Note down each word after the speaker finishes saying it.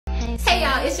Hey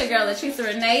y'all, it's your girl Latrice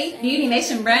Renee, Beauty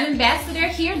Nation brand ambassador,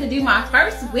 here to do my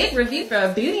first wig review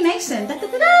for Beauty Nation. Da,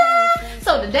 da, da, da.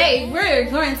 So today we're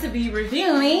going to be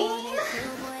reviewing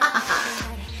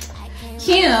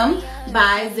Kim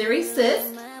by Zuri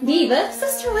Sis Diva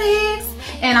Sister Wigs,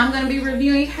 and I'm going to be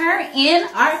reviewing her in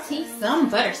RT Some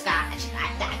Butterscotch.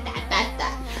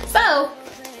 So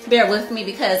bear with me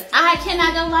because I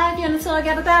cannot go live yet until I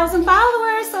get 1,000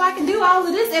 followers, so I can do all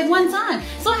of this at one time.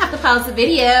 So I have to pause the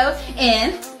video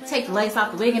and take the lace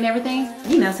off the wig and everything.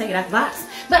 You know, take it out the box.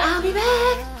 But I'll be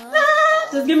back.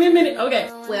 Just give me a minute. Okay.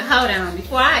 Well, hold on.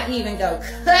 Before I even go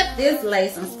cut this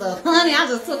lace and stuff, honey, I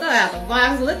just took her out the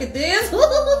box. Look at this.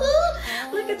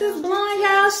 Look at this blonde,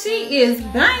 y'all. She is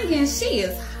banging. She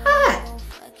is hot.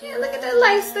 Yeah, look at that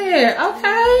lace there.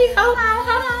 Okay. Hold on.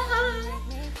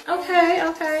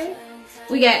 Okay.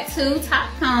 We got 2 top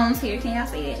combs here. Can y'all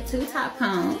see that? 2 top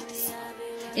combs.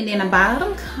 And then a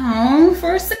bottom comb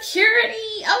for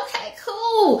security. Okay,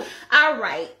 cool. All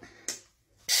right.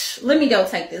 Let me go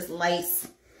take this lace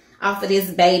off of this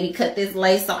baby. Cut this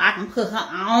lace so I can put her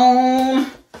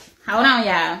on. Hold on,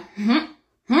 y'all.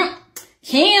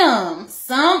 Kim,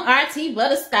 Some RT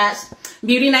Butterscotch.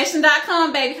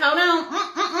 BeautyNation.com, baby. Hold on.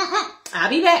 I'll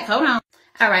be back. Hold on.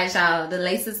 All right, y'all. The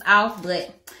lace is off,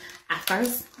 but I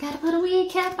first gotta put a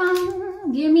wig cap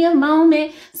on. Give me a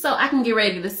moment so I can get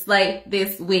ready to slay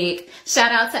this wig.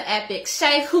 Shout out to Epic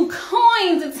Shave, who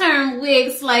coined the term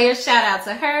wig slayer. Shout out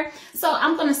to her. So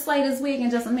I'm gonna slay this wig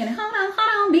in just a minute. Hold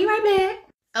on. Be right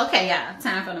back. Okay, y'all.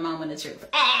 Time for the moment of truth.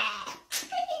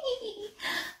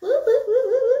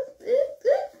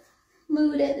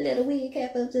 Move that little wig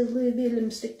cap up just a little bit. Let me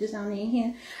stick this on in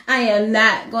here. I am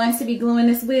not going to be gluing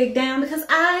this wig down because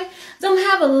I don't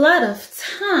have a lot of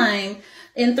time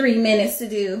in 3 minutes to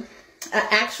do an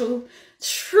actual,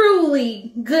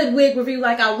 truly good wig review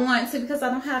like I want to, because I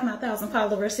don't have my 1,000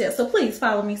 followers yet. So please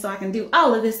follow me so I can do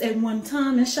all of this at one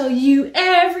time and show you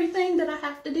everything that I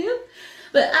have to do.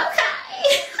 But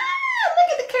okay. Look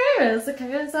at the curls. The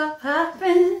curls are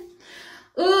popping.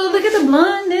 Ooh, look at the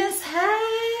blondness.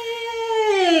 Hey.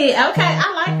 Okay,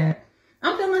 I like her.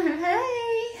 I'm feeling her.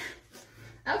 Hey.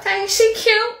 Okay, she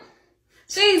cute.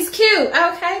 She's cute.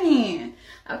 Okay, then.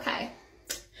 Okay.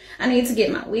 I need to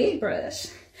get my wig brush.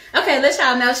 Okay, let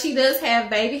y'all know she does have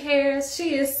baby hairs.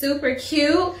 She is super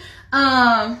cute.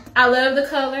 I love the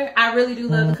color. I really do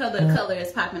love the color. The color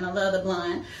is popping. I love the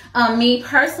blonde. Me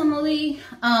personally,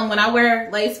 when I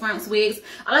wear lace fronts wigs,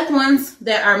 I like ones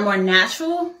that are more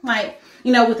natural, like,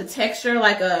 you know, with the texture,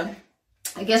 like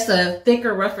I guess a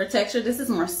thicker, rougher texture. This is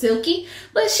more silky,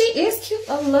 but she is cute.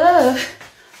 I love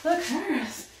the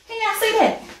curls. Can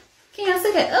y'all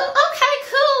see that? Oh, okay,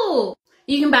 cool.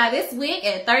 You can buy this wig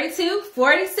at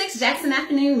 3246 Jackson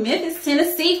Avenue, Memphis,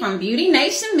 Tennessee, from Beauty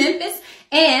Nation Memphis,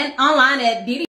 and online at Beauty